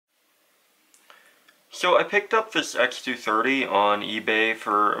So I picked up this X230 on eBay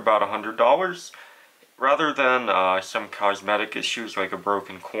for about $100. Rather than some cosmetic issues like a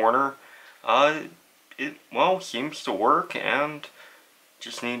broken corner, it, well, seems to work and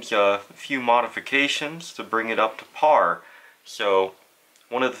just needs a few modifications to bring it up to par. So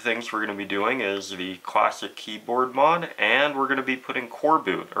one of the things we're going to be doing is the classic keyboard mod, and we're going to be putting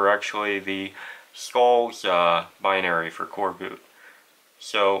Coreboot, or actually the Skulls binary for Coreboot.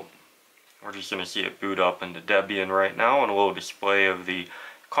 So we're just going to see it boot up into Debian right now, and a little display of the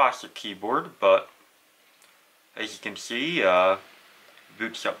classic keyboard, but as you can see,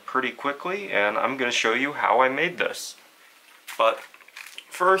 boots up pretty quickly, and I'm going to show you how I made this. But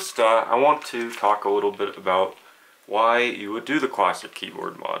first, I want to talk a little bit about why you would do the classic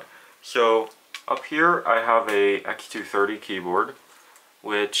keyboard mod. So up here I have a X230 keyboard,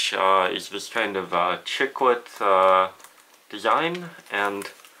 which is this kind of chiclet design, and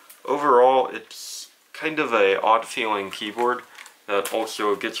overall it's kind of a odd feeling keyboard that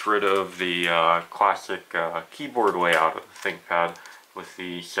also gets rid of the classic keyboard layout of the Thinkpad with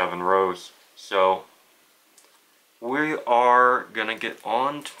the 7 rows. So we are gonna get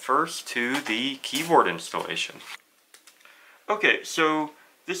on first to the keyboard installation. Okay, so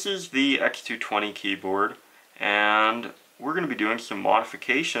this is the X220 keyboard, and we're going to be doing some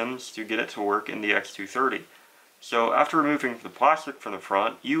modifications to get it to work in the X230. So after removing the plastic from the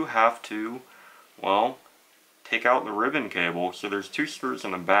front, you have to, well, take out the ribbon cable. So there's 2 screws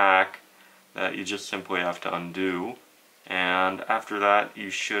in the back that you just simply have to undo, and after that you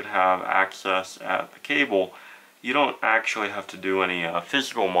should have access at the cable. You don't actually have to do any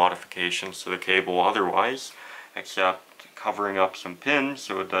physical modifications to the cable otherwise, except covering up some pins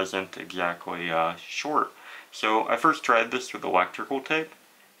so it doesn't exactly short. So I first tried this with electrical tape,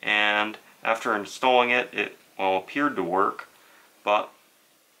 and after installing it, it appeared to work. But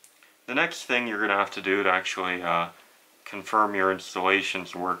the next thing you're going to have to do to actually confirm your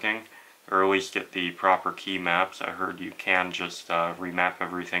installation's working, or at least get the proper key maps — I heard you can just remap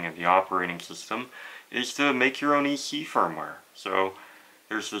everything in the operating system — is to make your own EC firmware. So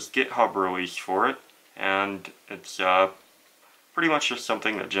there's this GitHub release for it, and it's pretty much just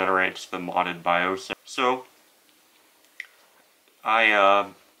something that generates the modded BIOS. So I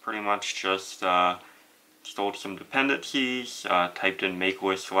pretty much just installed some dependencies, typed in make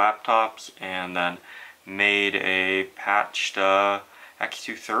list laptops, and then made a patched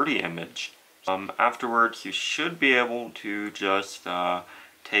X230 image. Afterwards, you should be able to just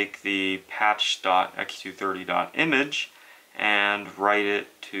take the patch.x230.image and write it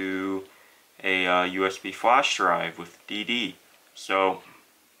to a USB flash drive with DD. So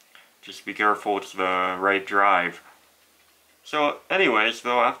just be careful it's the right drive. So anyways,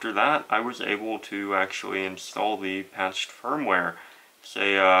 though, after that I was able to actually install the patched firmware. It's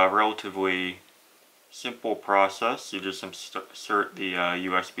a relatively simple process. You just insert the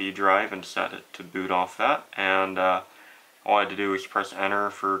USB drive and set it to boot off that, and all I had to do was press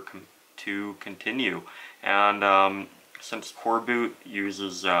enter to continue. And since Coreboot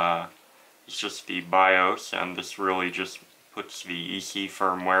uses it's just the BIOS, and this really just puts the EC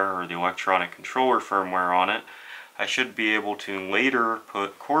firmware, or the electronic controller firmware, on it, I should be able to later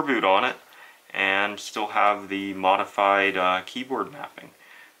put Coreboot on it and still have the modified keyboard mapping.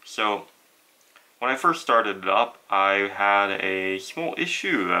 So when I first started it up, I had a small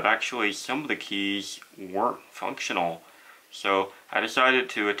issue that actually some of the keys weren't functional. So I decided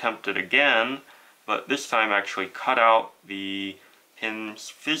to attempt it again, but this time actually cut out the pins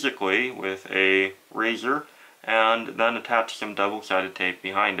physically with a razor, and then attach some double-sided tape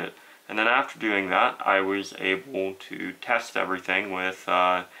behind it. And then after doing that, I was able to test everything with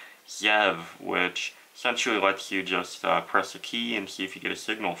Zev, which essentially lets you just press a key and see if you get a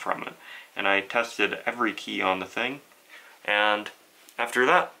signal from it. And I tested every key on the thing, and after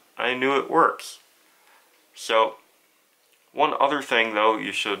that, I knew it works. So one other thing, though,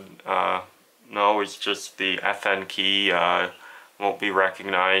 you should know is just the FN key won't be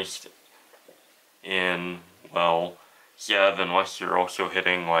recognized in, well, Zev unless you're also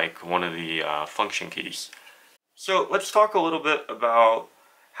hitting like one of the function keys. So let's talk a little bit about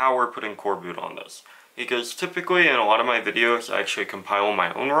how we're putting Coreboot on this, because typically in a lot of my videos I actually compile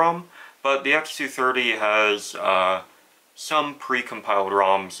my own ROM, but the X230 has some pre-compiled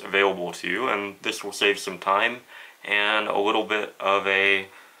ROMs available to you, and this will save some time and a little bit of a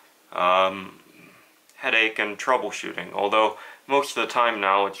headache and troubleshooting, although most of the time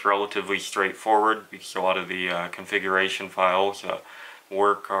now it's relatively straightforward because a lot of the configuration files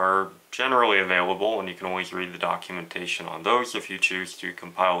work are generally available, and you can always read the documentation on those if you choose to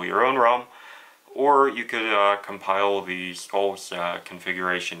compile your own ROM, or you could compile the Skulls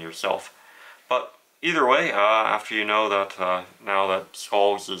configuration yourself. But either way, after you know that now that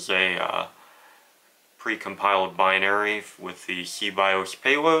Skulls is a pre-compiled binary with the CBIOS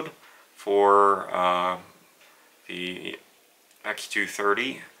payload for the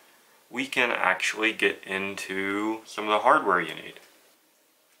X230, we can actually get into some of the hardware you need.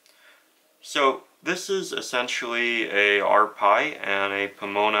 So this is essentially a RPi and a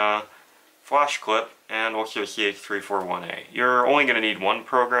Pomona flash clip and also a CH341A. You're only going to need one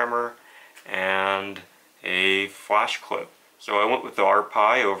programmer and a flash clip. So I went with the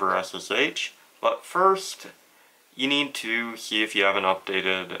RPi over SSH, but first you need to see if you haven't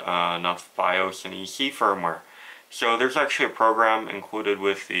updated enough BIOS and EC firmware. So there's actually a program included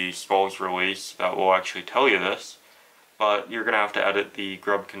with the Skulls release that will actually tell you this, but you're going to have to edit the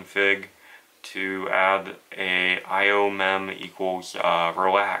grub config to add a IOMEM equals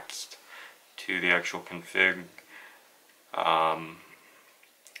relaxed to the actual config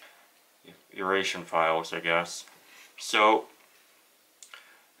duration files, I guess. So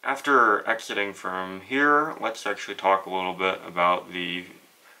after exiting from here, let's actually talk a little bit about the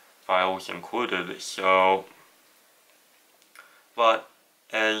files included. So, but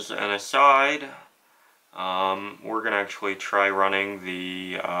as an aside, we're going to actually try running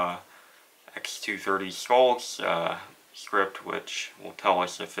the X230 Skulls script, which will tell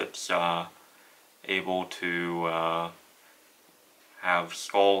us if it's able to have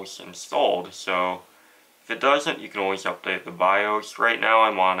Skulls installed. So if it doesn't, you can always update the BIOS. Right now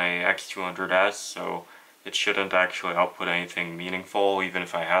I'm on a X200S, so it shouldn't actually output anything meaningful even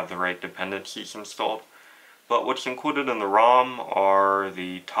if I have the right dependencies installed. But what's included in the ROM are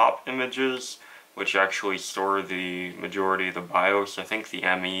the top images, which actually store the majority of the BIOS. I think the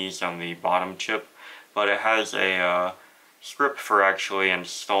ME's on the bottom chip, but it has a script for actually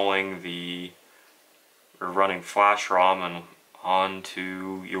installing the or running flash ROM and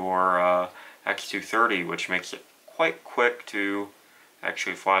onto your X230, which makes it quite quick to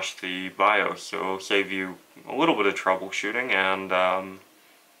actually flash the BIOS, so it'll save you a little bit of troubleshooting, and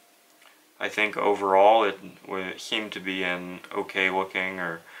I think overall it seemed to be an okay looking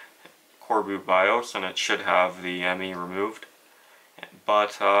or Coreboot BIOS, and it should have the ME removed,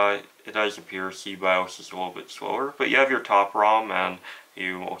 but it does appear CBIOS is a little bit slower. But you have your top ROM and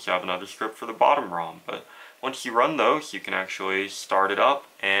you also have another script for the bottom ROM, but once you run those, you can actually start it up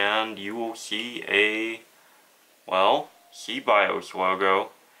and you will see a, well, CBIOS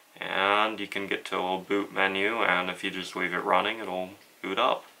logo, and you can get to a little boot menu, and if you just leave it running, it'll boot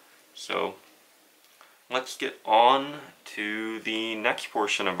up. So let's get on to the next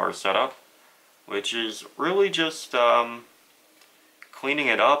portion of our setup, which is really just cleaning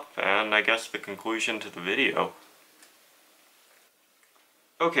it up and I guess the conclusion to the video.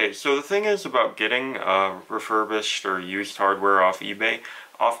 Okay, so the thing is about getting refurbished or used hardware off eBay,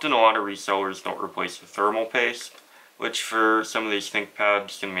 often a lot of resellers don't replace the thermal paste, which for some of these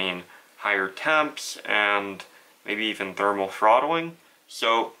Thinkpads can mean higher temps and maybe even thermal throttling.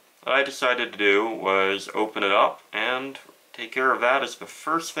 So what I decided to do was open it up and take care of that as the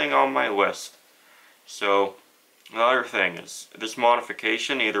first thing on my list. So the other thing is, this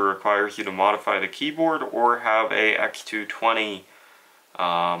modification either requires you to modify the keyboard or have a X220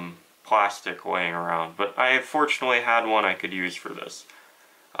 plastic laying around, but I fortunately had one I could use for this.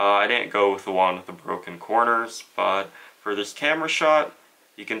 I didn't go with the one with the broken corners, but for this camera shot,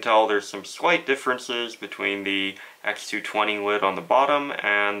 you can tell there's some slight differences between the X220 lid on the bottom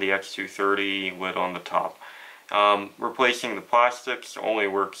and the X230 lid on the top. Replacing the plastics only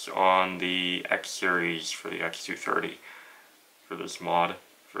works on the X series for the X230 for this mod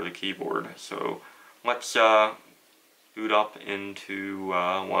for the keyboard. So let's boot up into,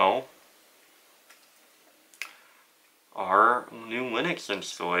 well, our new Linux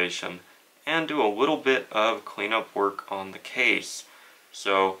installation and do a little bit of cleanup work on the case.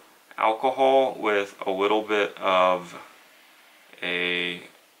 So alcohol with a little bit of a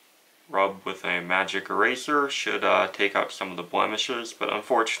rub with a magic eraser should take out some of the blemishes, but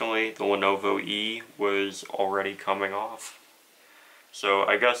unfortunately the Lenovo E was already coming off. So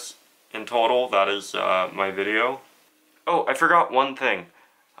I guess in total that is my video. Oh, I forgot one thing.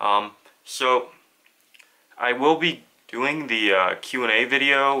 So I will be doing the Q&A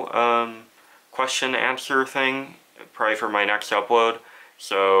video question answer thing probably for my next upload.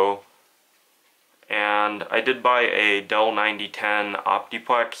 So, and I did buy a Dell 9010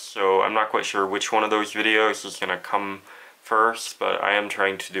 Optiplex, so I'm not quite sure which one of those videos is going to come first, but I am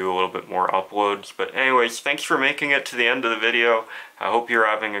trying to do a little bit more uploads. But anyways, thanks for making it to the end of the video. I hope you're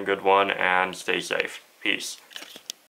having a good one and stay safe. Peace.